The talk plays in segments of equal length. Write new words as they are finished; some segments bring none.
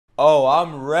Oh,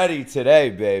 I'm ready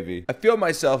today, baby. I feel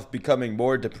myself becoming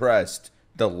more depressed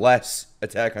the less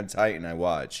Attack on Titan I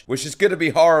watch, which is gonna be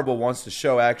horrible once the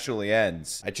show actually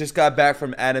ends. I just got back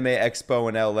from Anime Expo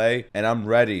in LA, and I'm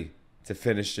ready to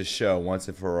finish the show once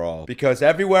and for all. Because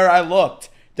everywhere I looked,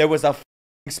 there was a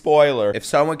spoiler. If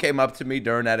someone came up to me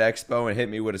during that expo and hit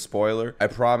me with a spoiler, I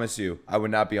promise you, I would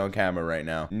not be on camera right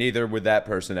now. Neither would that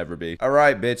person ever be.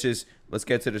 Alright, bitches, let's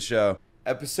get to the show.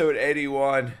 Episode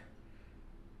 81.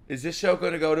 Is this show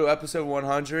gonna go to episode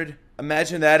 100?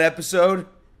 Imagine that episode.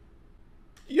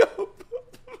 Yo.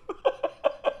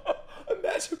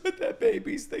 Imagine what that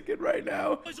baby's thinking right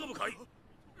now.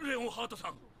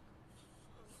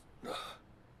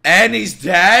 Annie's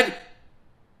dad?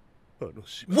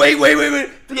 Wait.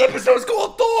 The episode's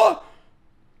called Thor.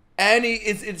 Annie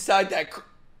is inside that.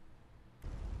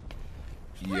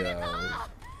 Yo.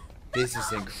 This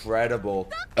is incredible.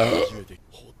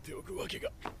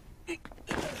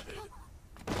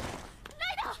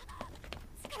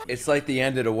 It's like the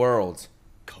end of the world.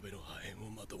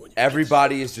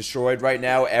 Everybody is destroyed right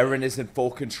now. Eren is in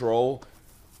full control.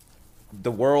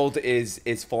 The world is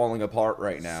falling apart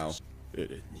right now.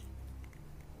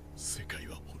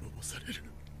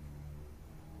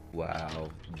 Wow.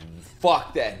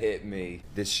 Fuck, that hit me.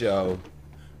 This show,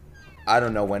 I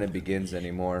don't know when it begins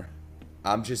anymore.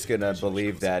 I'm just gonna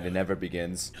believe that it never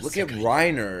begins. Look at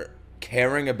Reiner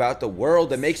caring about the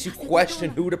world. It makes you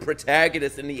question who the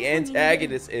protagonist and the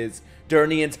antagonist is during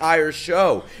the entire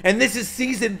show. And this is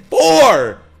season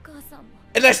 4!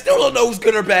 And I still don't know who's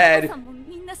good or bad.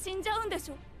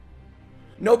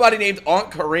 Nobody named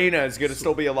Aunt Karina is gonna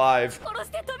still be alive.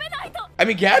 I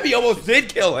mean, Gabby almost did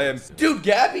kill him. Dude,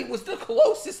 Gabby was the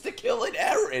closest to killing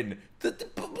Eren.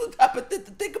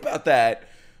 Think about that.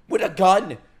 With a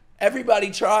gun.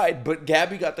 Everybody tried, but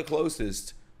Gabby got the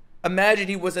closest. Imagine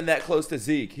he wasn't that close to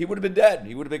Zeke. He would have been dead.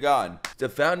 He would have been gone. The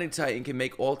Founding Titan can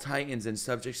make all Titans and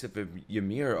subjects of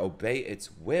Ymir obey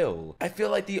its will. I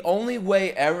feel like the only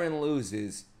way Eren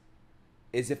loses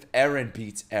is if Eren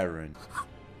beats Eren.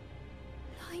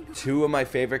 Two of my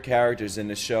favorite characters in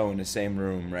the show in the same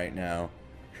room right now.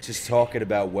 Just talking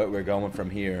about what we're going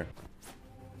from here.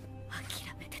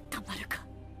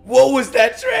 What was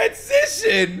that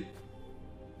transition?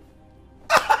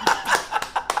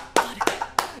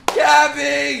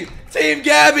 Gabby! Team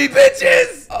Gabby,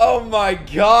 bitches! Oh my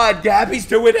god, Gabby's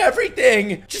doing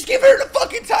everything! Just give her the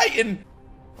fucking Titan!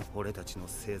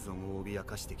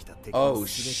 Oh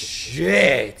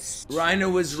shit!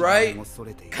 Reiner was right.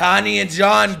 Connie and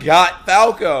John got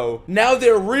Falco. Now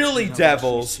they're really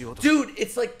devils. Dude,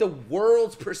 it's like the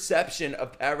world's perception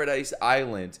of Paradise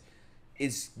Island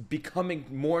is becoming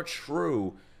more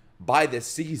true by the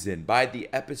season, by the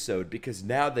episode, because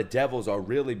now the devils are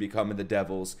really becoming the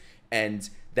devils, and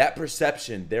that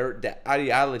perception, the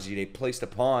ideology they placed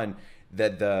upon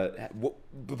what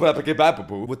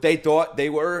they thought they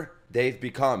were, they've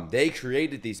become. They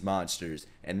created these monsters,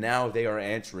 and now they are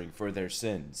answering for their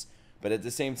sins. But at the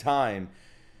same time,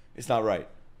 it's not right.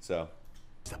 So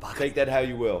take that how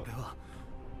you will.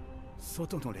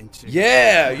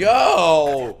 Yeah,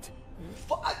 yo!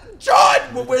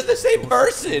 John, we're the same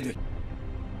person!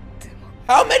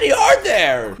 How many are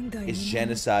there? It's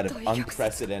genocide of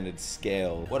unprecedented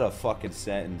scale. What a fucking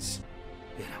sentence.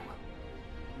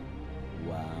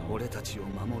 Wow.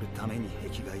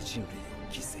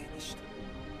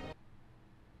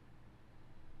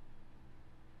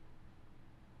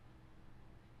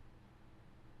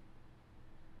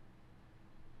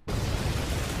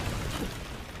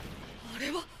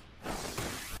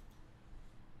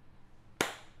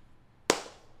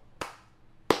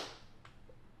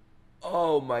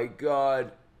 Oh my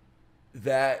god.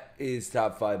 That is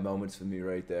top 5 moments for me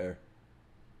right there.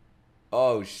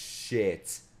 Oh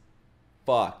shit.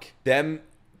 Fuck. Them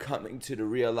coming to the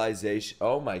realization.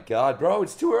 Oh my god, bro,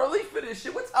 it's too early for this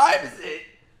shit. What time is it?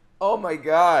 Oh my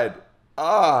god.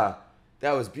 Ah,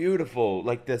 that was beautiful.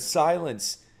 Like the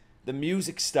silence, the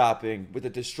music stopping with the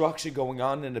destruction going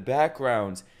on in the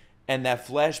background, and that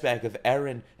flashback of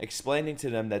Eren explaining to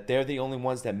them that they're the only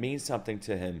ones that mean something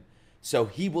to him. So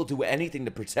he will do anything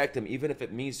to protect them, even if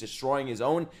it means destroying his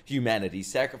own humanity,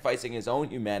 sacrificing his own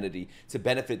humanity to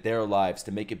benefit their lives,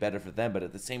 to make it better for them. But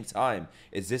at the same time,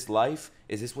 is this life?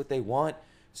 Is this what they want?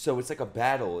 So it's like a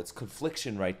battle. It's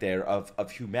confliction right there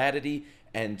of humanity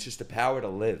and just the power to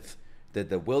live,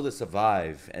 the will to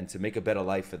survive and to make a better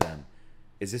life for them.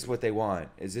 Is this what they want?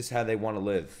 Is this how they want to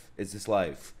live? Is this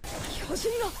life?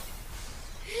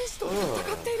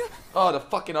 Oh, the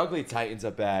fucking ugly Titans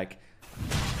are back.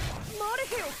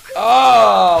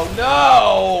 Oh,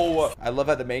 no! I love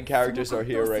how the main characters are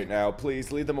here right now. Please,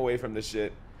 lead them away from this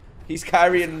shit.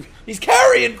 He's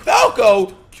carrying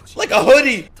Falco like a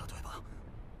hoodie.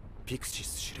 ピクシ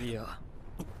ス知る。いや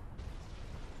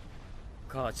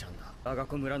母ちゃんだ。我が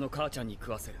子村の母ちゃんに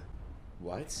食わせる。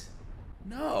 What?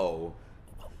 No.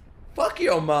 Fuck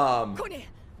your mom. コニ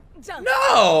ー、じゃあ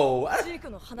No. ジーク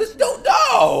の話 Don't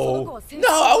no. No,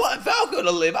 I want Falco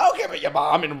to live. I don't care about your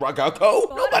mom and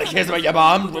Ragako. Nobody cares about your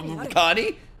mom,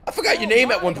 Connie. I forgot your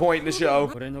name at one point in the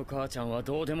show. 俺の母ちゃんは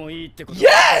どうでもいいってこと。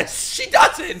 Yes, she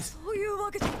doesn't. そういう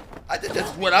わけじゃ I think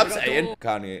that's what I'm saying.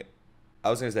 Connie, I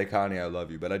was gonna say Connie, I love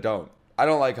you, but I don't. I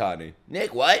don't like Connie.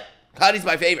 Nick, what? Connie's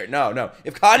my favorite. No.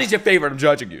 If Connie's your favorite, I'm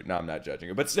judging you. No, I'm not judging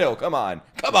you. But still, come on.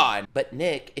 But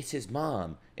Nick, it's his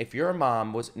mom. If your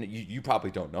mom was, you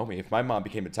probably don't know me. If my mom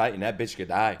became a Titan, that bitch could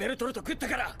die. ベルトルト食った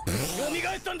から蘇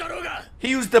ったんだろうが。 He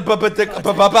used the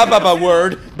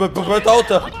word,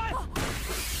 Bertolta.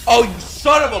 Oh, you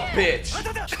son of a bitch!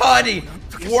 Connie,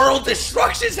 world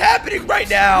destruction's happening right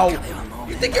now.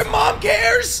 You think your mom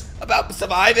cares about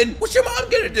surviving? What's your mom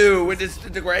gonna do in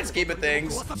the grand scheme of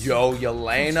things? Yo,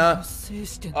 Yelena.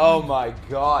 Oh my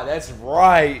god, that's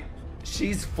right.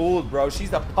 She's fooled, bro.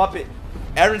 She's a puppet.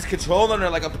 Aaron's controlling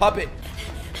her like a puppet.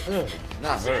 Ugh,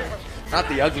 not her. Not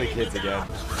the ugly kids again.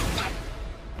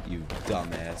 You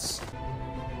dumbass.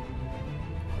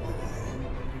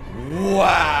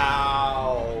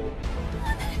 Wow.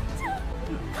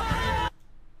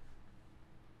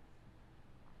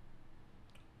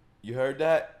 You heard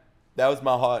that? That was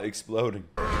my heart exploding.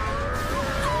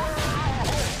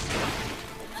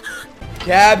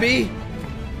 Gabby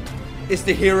is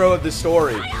the hero of the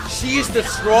story. She is the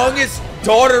strongest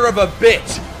daughter of a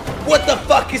bitch. What the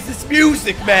fuck is this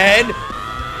music, man?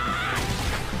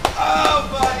 Oh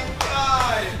my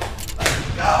god. Let's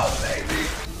go, baby.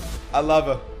 I love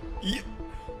her. Yeah.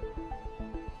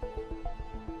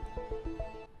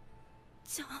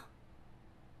 じゃあ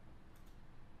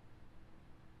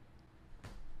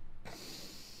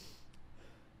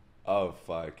Oh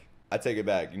fuck. I take it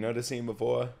back. You know the scene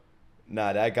before?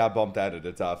 Nah, that got bumped out of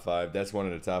the top 5. That's one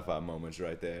of the top 5 moments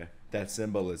right there. That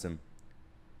symbolism.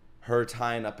 Her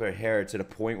tying up her hair to the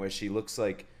point where she looks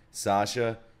like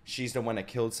Sasha. She's the one that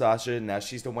killed Sasha. Now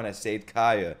she's the one that saved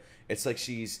Kaya. It's like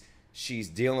she's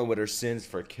dealing with her sins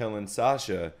for killing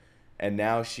Sasha. And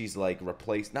now she's like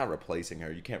not replacing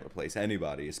her. You can't replace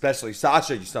anybody. Especially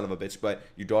Sasha, you son of a bitch. But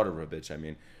your daughter of a bitch, I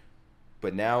mean.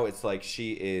 But now it's like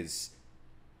she is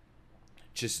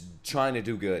just trying to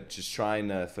do good. Just trying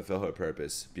to fulfill her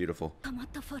purpose. Beautiful. たまっ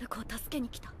たファルコを助けに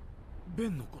来た。ベ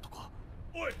ンのことか。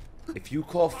おい。 If you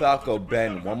call Falco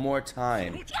Ben one more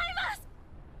time. 違います。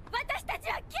私たち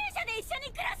は厩舎で一緒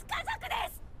に暮らす家族で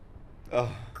す。 Oh.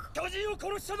 巨人を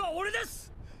殺したのは俺で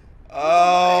す。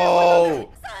 Oh.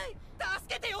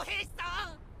 助けてよ兵士さ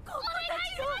ん。ここた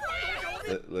ちを。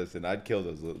 Listen, I'd kill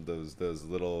those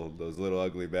little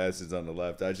ugly bastards on the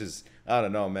left. I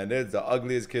don't know, man. They're the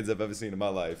ugliest kids I've ever seen in my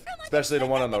life. Especially the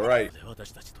one on the right.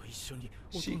 私たちと一緒に。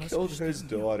 She killed her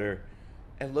daughter.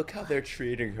 And look how they're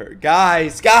treating her.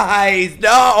 Guys,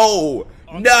 no!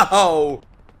 No!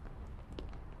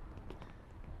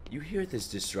 You hear this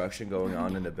destruction going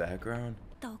on in the background?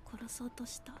 を殺そうと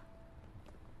した。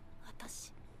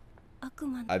私、悪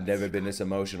魔の。 I've never been this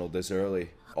emotional this early.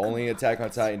 Only Attack on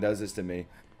Titan does this to me.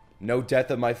 No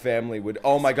death of my family would.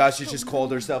 Oh my gosh, she just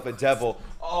called herself a devil.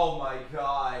 Oh my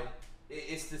god.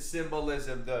 It's the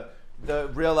symbolism, the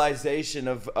realization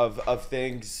of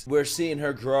things. We're seeing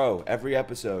her grow every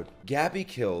episode. Gabby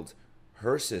killed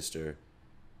her sister,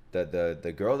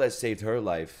 the girl that saved her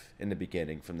life in the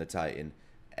beginning from the Titan.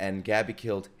 And Gabby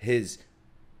killed his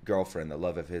girlfriend, the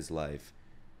love of his life.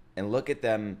 And look at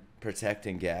them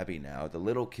protecting Gabby now. The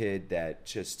little kid that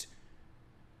just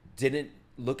didn't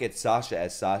look at Sasha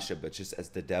as Sasha, but just as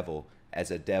the devil,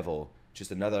 as a devil.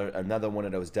 Just another one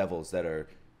of those devils that are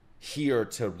here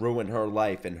to ruin her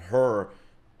life in her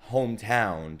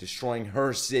hometown, destroying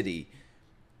her city.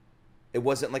 It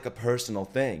wasn't like a personal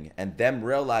thing. And them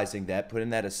realizing that,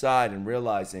 putting that aside and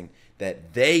realizing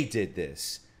that they did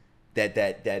this.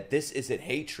 That this isn't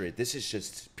hatred. This is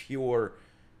just pure.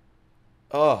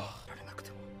 Oh.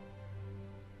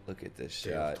 Look at this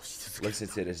shot. Listen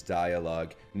to this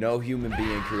dialogue. No human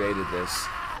being created this.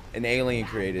 An alien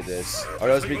created this. Are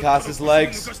those Mikasa's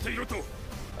legs?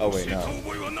 Oh wait, no.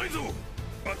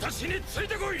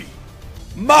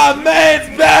 My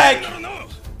man's back!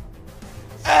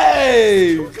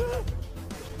 Hey!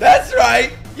 That's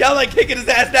right! Y'all like kicking his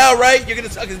ass now, right? You're gonna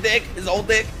suck his dick, his old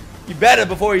dick? You better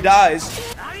before he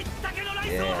dies.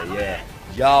 Yeah.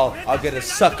 Y'all are gonna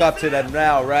suck up to them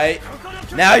now, right?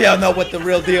 Now y'all know what the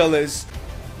real deal is.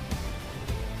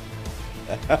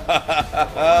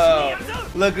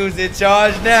 Look who's in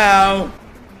charge now.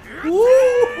 Woo!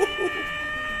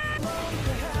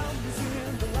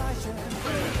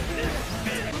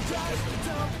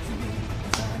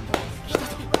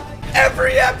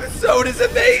 Every episode is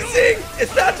amazing!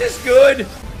 It's not just good!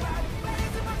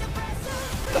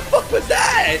 What the fuck was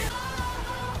that?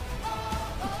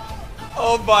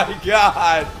 Oh my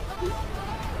god!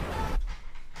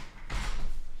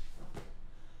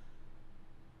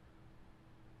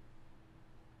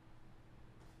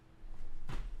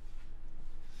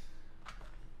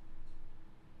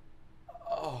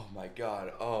 Oh my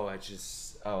god. Oh,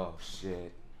 oh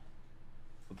shit.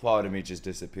 A part of me just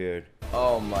disappeared.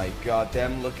 Oh my god,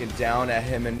 them looking down at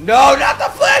him and no, not the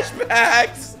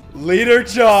flashbacks! Leader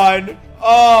John.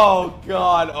 Oh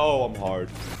god. Oh, I'm hard.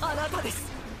 あなたで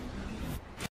す。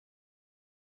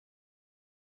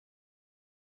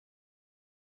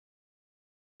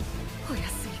 お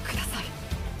休みください。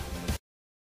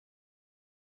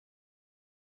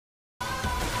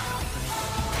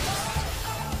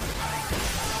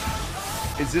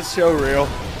 Is this show real?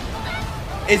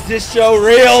 Is this show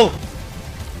real?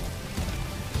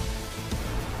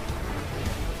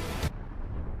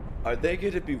 Are they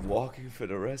going to be walking for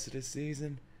the rest of the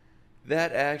season?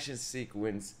 That action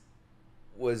sequence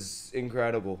was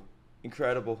incredible.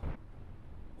 Incredible.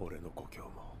 俺の故郷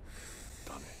も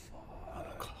ダメな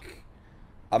のか。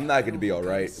 I'm not going to be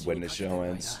alright when the show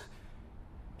ends.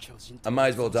 I might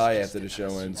as well die after the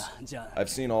show ends. I've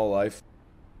seen all life.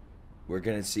 We're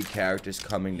going to see characters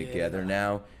coming together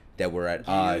now that were at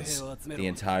odds the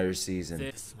entire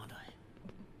season.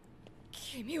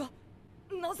 君は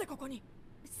なぜここに？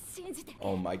信じて。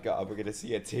 Oh my god, we're going to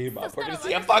see a team up. We're going to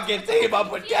see a fucking team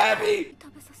up with Gabby!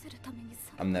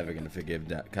 I'm never going to forgive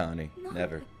Connie.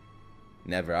 Never.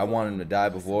 Never. I want him to die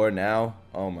before now.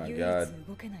 Oh my god.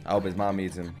 I hope his mom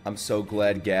eats him. I'm so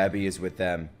glad Gabby is with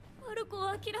them.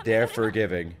 They're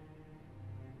forgiving.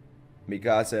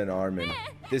 Mikasa and Armin.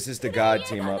 This is the god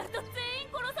team up.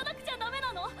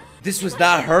 This was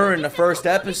not her in the first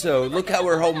episode. Look how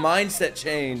her whole mindset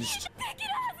changed.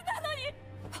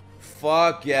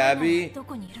 Fuck, Gabby.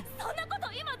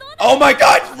 Oh my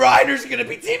god, Reiner's gonna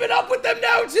be teaming up with them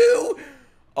now too!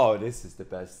 Oh, this is the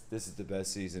best. This is the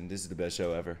best season. This is the best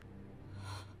show ever.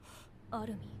 ア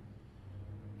ルミ、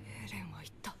エレンは言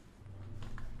った。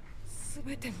す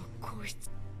べての皇室。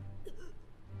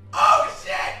 Oh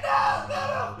shit! No!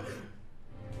 No!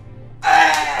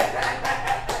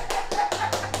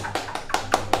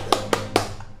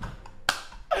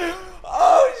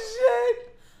 Oh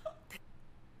shit!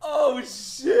 Oh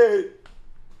shit!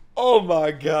 Oh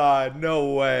my god!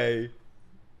 No way!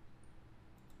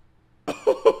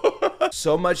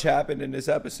 So much happened in this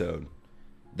episode.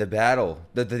 The battle,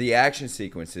 the action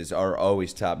sequences are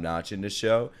always top notch in this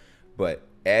show, but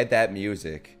add that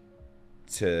music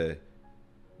to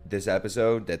this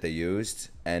episode that they used,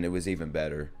 and it was even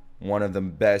better. One of the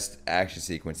best action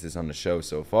sequences on the show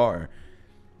so far.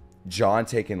 John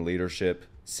taking leadership,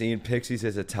 seeing Pixies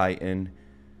as a titan,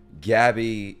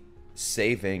 Gabby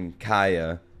saving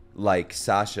Kaya like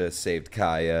Sasha saved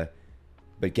Kaya,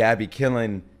 but Gabby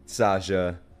killing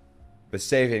Sasha, but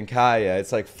saving Kaya.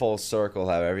 It's like full circle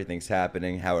how everything's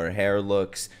happening, how her hair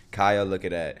looks, Kaya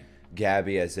looking at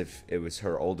Gabby as if it was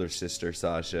her older sister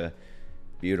Sasha.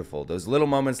 Beautiful. Those little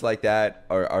moments like that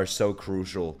are so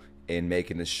crucial in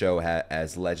making the show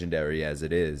as legendary as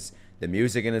it is. The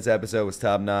music in this episode was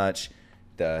top notch.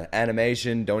 The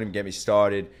animation, don't even get me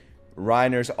started.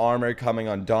 Reiner's armor coming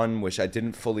undone, which I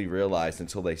didn't fully realize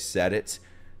until they said it.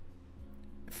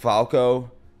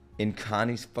 Falco in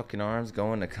Connie's fucking arms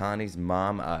going to Connie's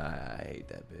mom. I hate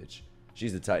that bitch.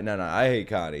 She's the type. No, I hate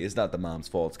Connie. It's not the mom's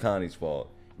fault. It's Connie's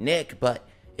fault. Nick, but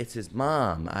it's his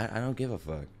mom. I don't give a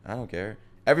fuck. I don't care.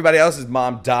 Everybody else's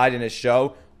mom died in this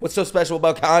show. What's so special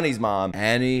about Connie's mom?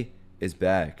 Annie is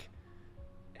back.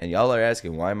 And y'all are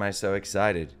asking, why am I so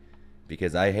excited?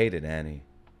 Because I hated Annie.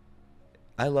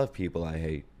 I love people I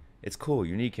hate. It's cool.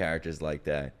 You need characters like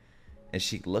that. And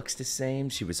she looks the same.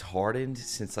 She was hardened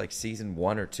since like season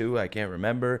 1 or 2. I can't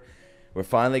remember. We're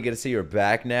finally going to see her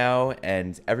back now.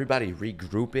 And everybody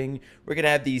regrouping. We're going to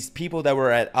have these people that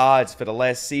were at odds for the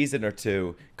last season or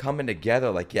 2 coming together.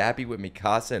 Like Gabby with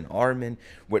Mikasa and Armin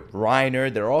with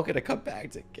Reiner. They're all going to come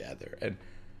back together. And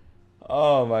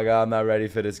oh my god, I'm not ready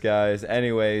for this, guys.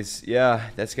 Anyways, yeah,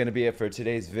 that's going to be it for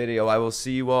today's video. I will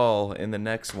see you all in the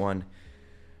next one.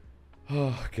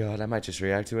 Oh god, I might just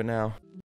react to it now.